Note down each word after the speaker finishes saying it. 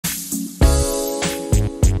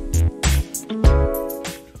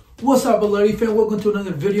What's up, Alari fan? Welcome to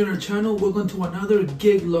another video on our channel. Welcome to another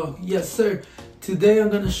gig log. Yes, sir. Today I'm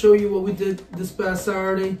gonna show you what we did this past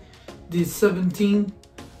Saturday, the 17th.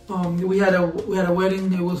 We had a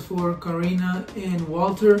wedding. It was for Karina and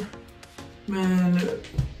Walter. Man,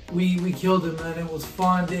 we killed it, man. It was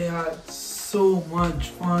fun. They had so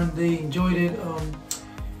much fun. They enjoyed it.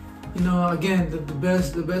 You know, again,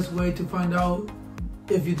 the best way to find out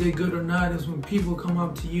if you did good or not is when people come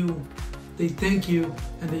up to you. They thank you,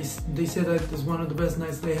 and they said that it was one of the best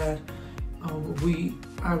nights they had.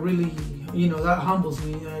 I really, you know, that humbles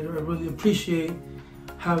me. I really appreciate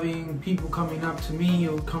having people coming up to me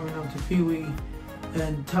or coming up to Pee-wee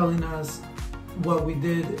and telling us what we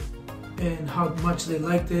did and how much they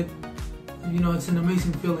liked it. You know, it's an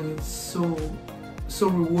amazing feeling. It's so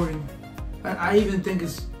rewarding. I even think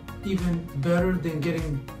it's even better than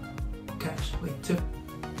getting cash, like tip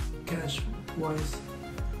cash wise.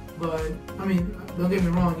 But I mean, don't get me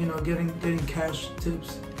wrong, you know, getting cash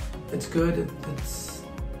tips, it's good, it's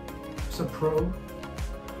a pro.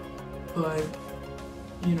 But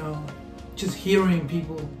you know, just hearing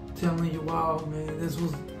people telling you, wow, man, this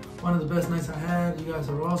was one of the best nights I had, you guys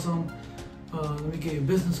are awesome, let me get you a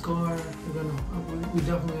business card, we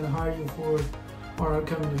definitely gonna hire you for our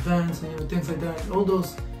upcoming events, and you know, things like that. All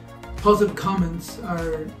those positive comments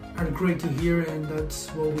are great to hear, and that's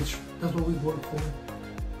what we work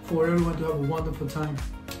for everyone to have a wonderful time.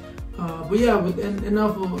 But yeah,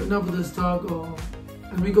 enough of this talk.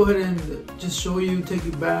 Let me go ahead and just show you, take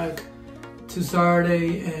you back to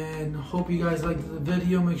Saturday, and hope you guys liked the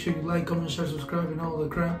video. Make sure you like, comment, share, subscribe, and all the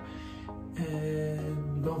crap.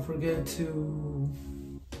 And don't forget to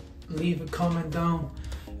leave a comment down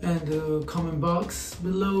in the comment box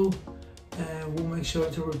below, and we'll make sure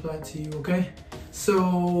to reply to you, okay?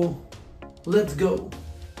 So let's go.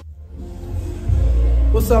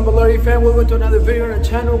 What's up, Alari fan? Welcome to another video on our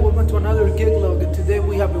channel. Welcome to another gig log. And today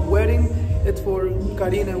we have a wedding. It's for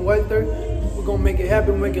Karina and Walter. We're gonna make it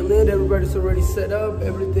happen, make it lit. Everybody's already set up.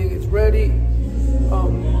 Everything is ready.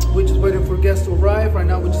 We're just waiting for guests to arrive. Right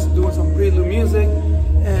now we're just doing some prelude music.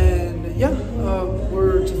 And yeah,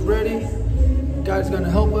 we're just ready. God's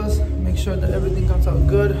gonna help us make sure that everything comes out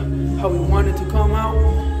good, how we want it to come out.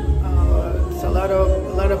 It's a lot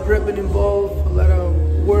of prepping involved, a lot of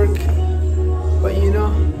work. But you know,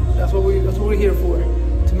 that's what we're here for,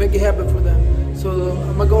 to make it happen for them. So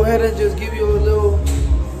I'm gonna go ahead and just give you a little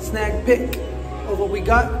snack pick of what we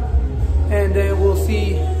got, and then we'll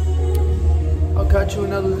see. I'll catch you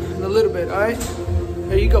in a little bit. All right,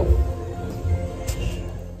 here you go.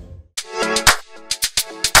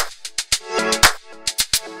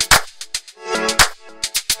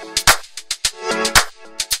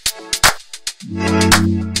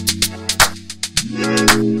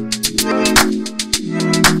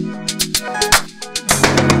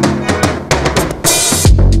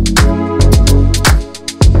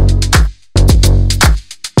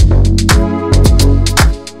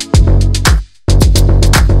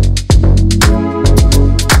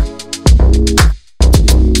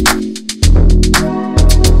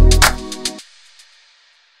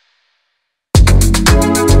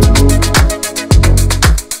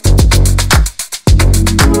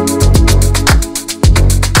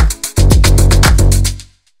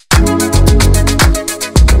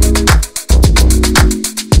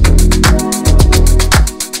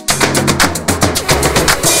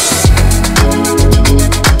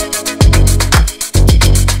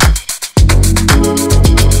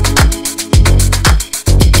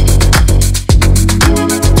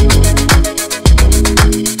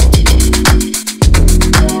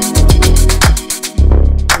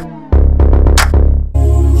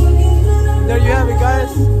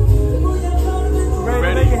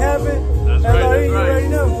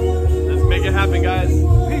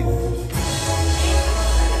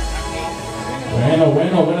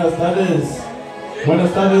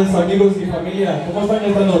 Buenas tardes, amigos y familia. ¿Cómo están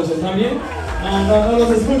esta noche? ¿Están bien? No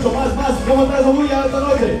los escucho. Más. ¿Cómo está esa bulla esta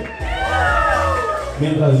noche?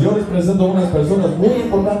 Mientras yo les presento a unas personas muy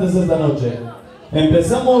importantes esta noche.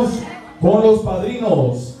 Empezamos con los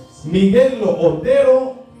padrinos Miguel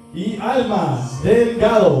Otero y Alma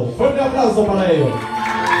Delgado. Fuerte aplauso para ellos.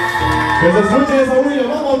 Que se escuche esa bulla.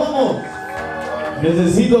 Vamos.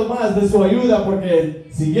 Necesito más de su ayuda porque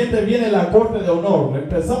siguiente viene la corte de honor.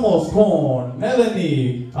 Empezamos con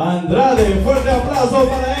Melanie Andrade. Fuerte aplauso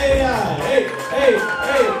para ella. ¡Ey!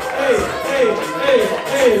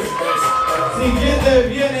 Siguiente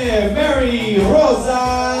viene Mary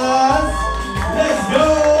Rosas. Let's go.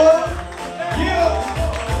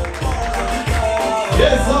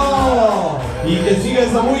 Eso. Y que siga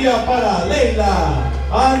esa bulla para Leila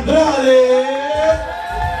Andrade.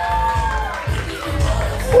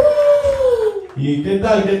 ¿Y qué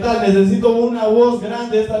tal? ¿Qué tal? Necesito una voz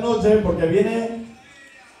grande esta noche porque viene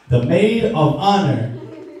The Maid of Honor.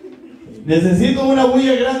 Necesito una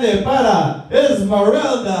bulla grande para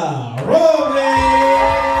Esmeralda Robles.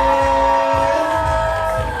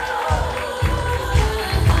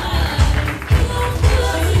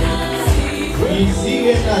 Y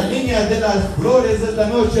siguen las niñas de las flores esta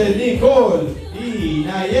noche, Nicole y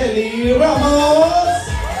Nayeli Ramos.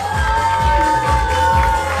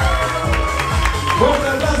 ¡Fuerte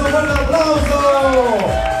aplauso, fuerte aplauso!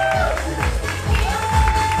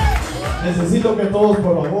 Necesito que todos,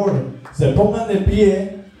 por favor, se pongan de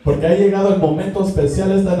pie porque ha llegado el momento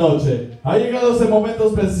especial esta noche. Ha llegado ese momento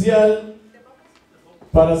especial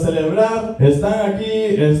para celebrar. Están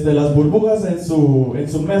aquí las burbujas en su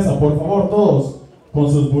mesa. Por favor, todos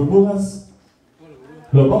con sus burbujas.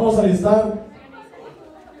 Los vamos a listar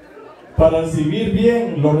para recibir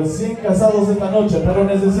bien los recién casados esta noche. Pero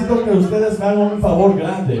necesito que ustedes me hagan un favor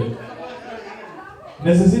grande.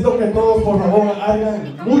 Necesito que todos, por favor,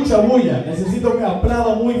 hagan mucha bulla. Necesito que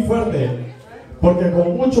aplaudan muy fuerte. Porque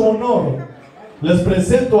con mucho honor les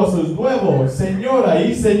presento a sus nuevos señora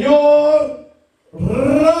y señor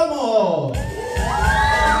Ramos.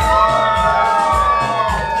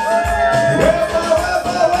 ¡Wepa,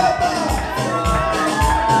 wepa, wepa!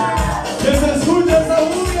 ¡Que se escuche esa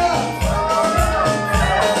bulla!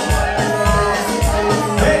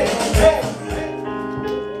 ¡Hey, hey!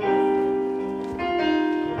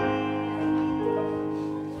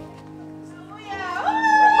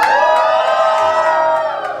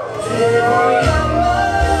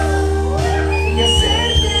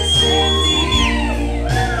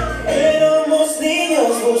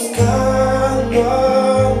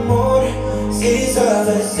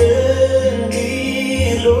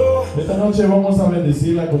 Esta noche vamos a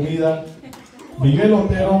bendecir la comida. Miguel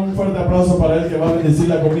Otero, un fuerte aplauso para él que va a bendecir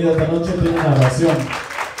la comida esta noche. Tiene una oración.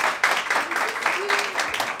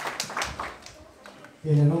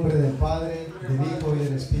 En el nombre del Padre, del Hijo y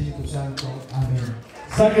del Espíritu Santo. Amén.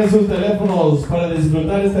 Saquen sus teléfonos para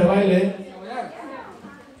disfrutar este baile.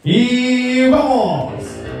 ¡Y vamos!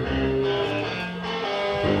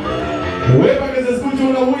 ¡Hueva, que se escuche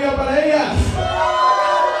una bulla para ellas!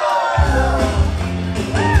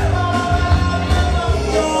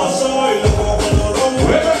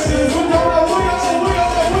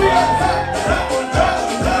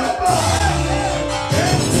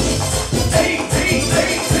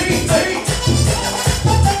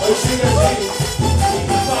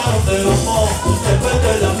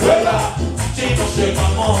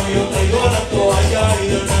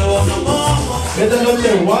 Esta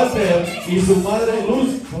noche Walter y su madre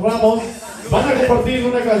Luz Ramos van a compartir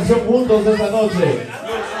una canción juntos esta noche.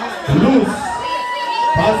 Luz,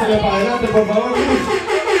 pásale para adelante por favor, Luz.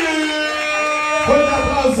 Fuerte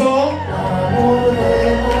aplauso.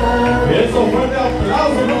 Eso, fuerte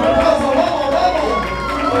aplauso, fuerte aplauso, vamos, vamos.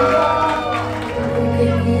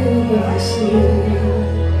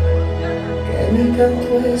 Que mi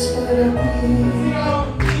canto es para ti.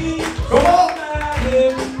 ¿Cómo?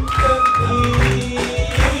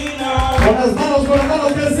 Con las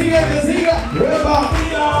manos, que siga, que siga. ¡Hueva!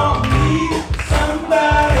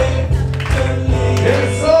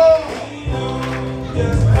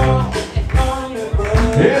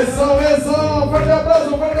 Eso, eso, fuerte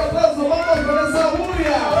aplauso, vamos con esa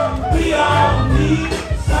bulla.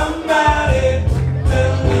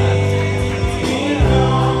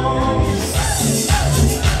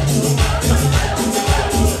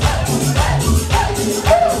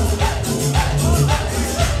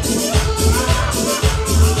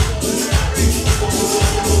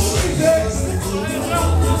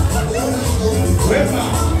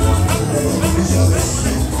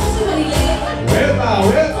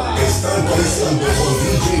 Están comenzando con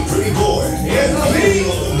DJ Pretty Boy en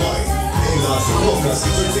las Rocas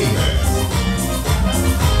Entertainment.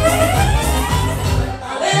 A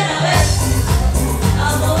ver,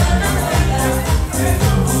 vamos a ver una vuelta.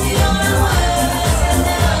 Si no me mueves,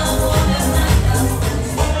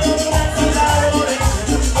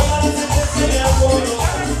 se te va a poner nada.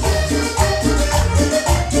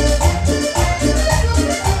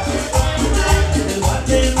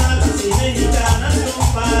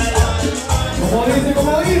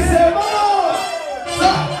 Como dice, vamos.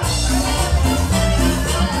 ¡Sa!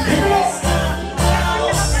 ¡Dímelo!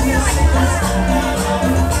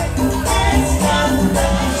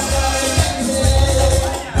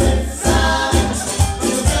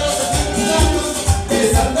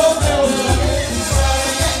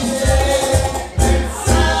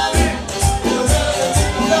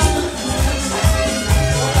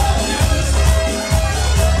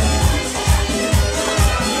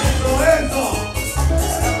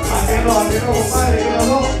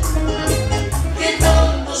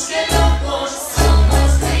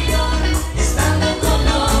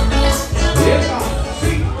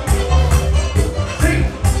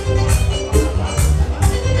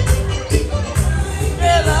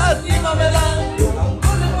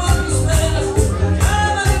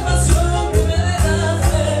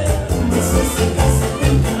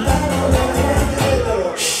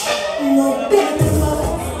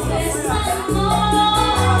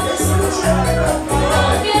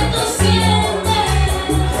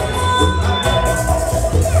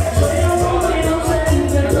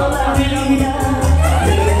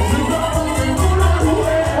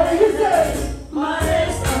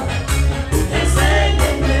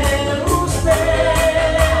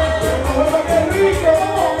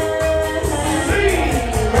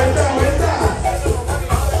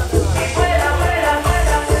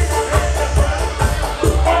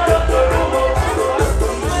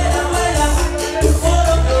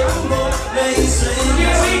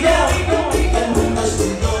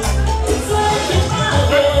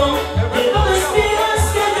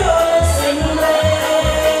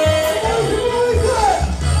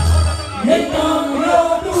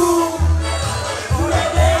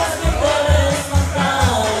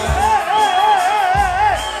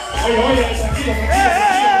 Oye,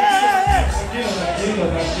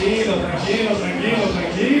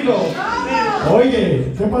 tranquilo.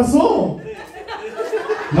 Oye, ¿qué pasó?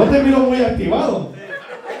 No te miro muy activado.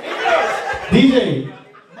 DJ,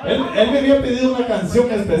 él me había pedido una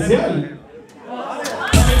canción especial.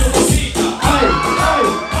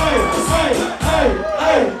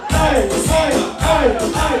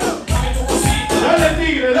 Dale,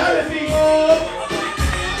 tigre.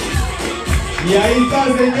 Y ahí está,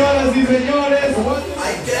 señoras y señores.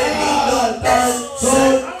 Ay, qué lindo es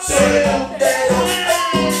soltero.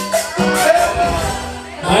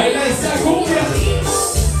 Baila esa cumbia.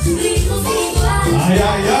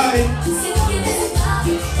 Ay.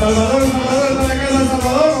 Salvador, ¿está la casa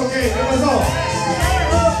Salvador o qué? ¿Qué pasó?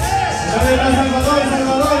 Dale, Salvador.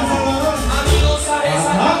 Amigos, sabes,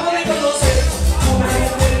 acabo de conocer una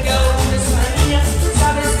mujer que ahora es una niña.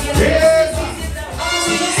 Sabes quién es. Amo su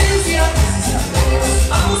inocencia,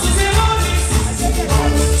 amo sus errores,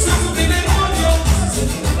 soy su primer novio.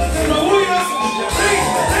 ¡No huyas!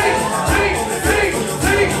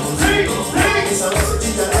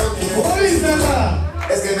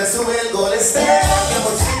 Es que me sube el colesterol, mi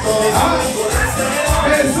amorcito,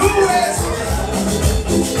 ¡Me sube!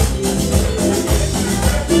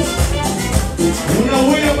 Una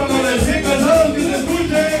bulla para los recién casados que se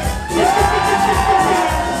escuche.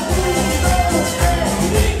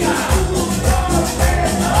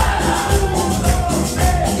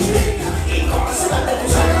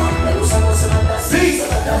 Sí.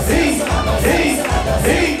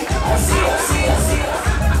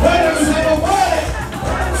 Bueno, Luciano, muere.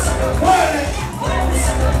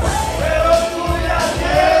 Pero tú ya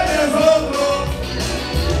tienes otro.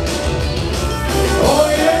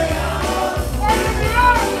 Oye.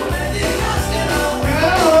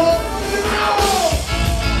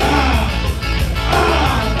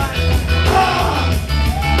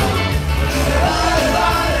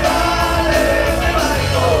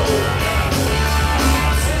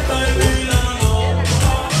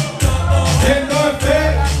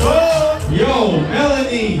 Yo,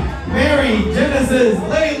 Melanie, Mary, Genesis,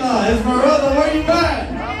 Layla, Esmeralda, where you at?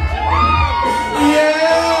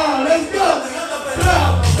 Yeah, let's go.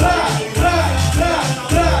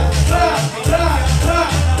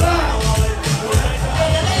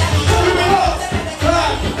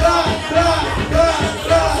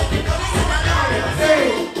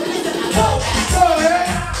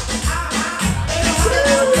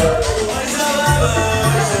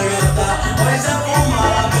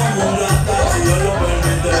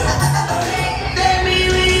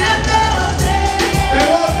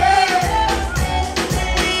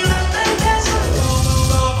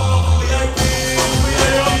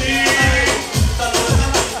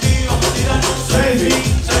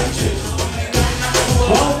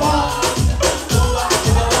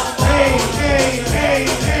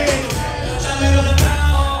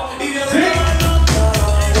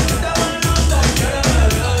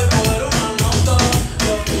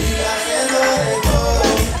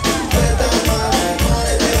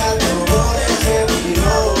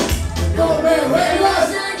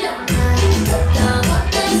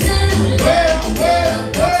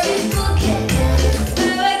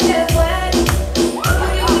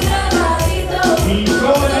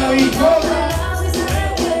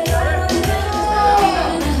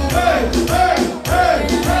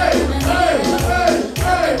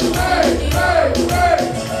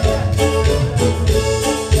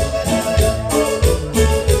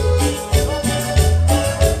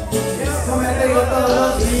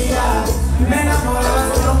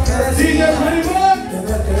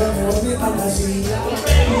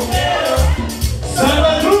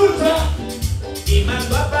 Y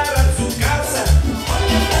mandó a parar su casa.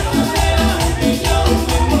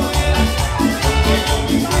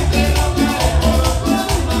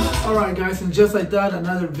 Alright guys, and just like that,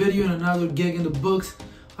 another video and another gig in the books.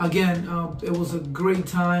 Again, it was a great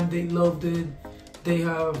time. They loved it. They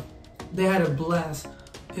had a blast,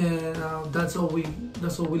 and that's all we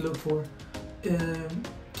look for. And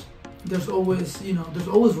there's always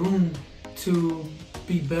room to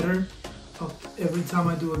be better. Every time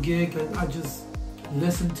I do a gig, I just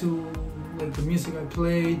listen to like the music I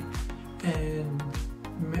played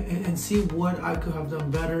and see what I could have done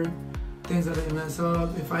better, things that I mess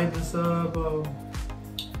up, if I mess up,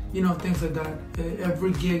 things like that.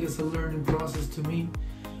 Every gig is a learning process to me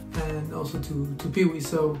and also to Pee-wee.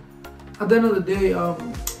 So at the end of the day,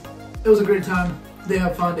 it was a great time. They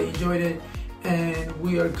had fun, they enjoyed it, and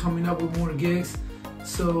we are coming up with more gigs.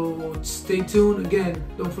 So stay tuned. Again,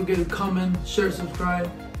 don't forget to comment, share, subscribe,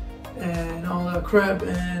 and all that crap.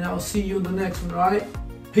 And I'll see you in the next one, alright?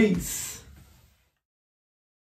 Peace.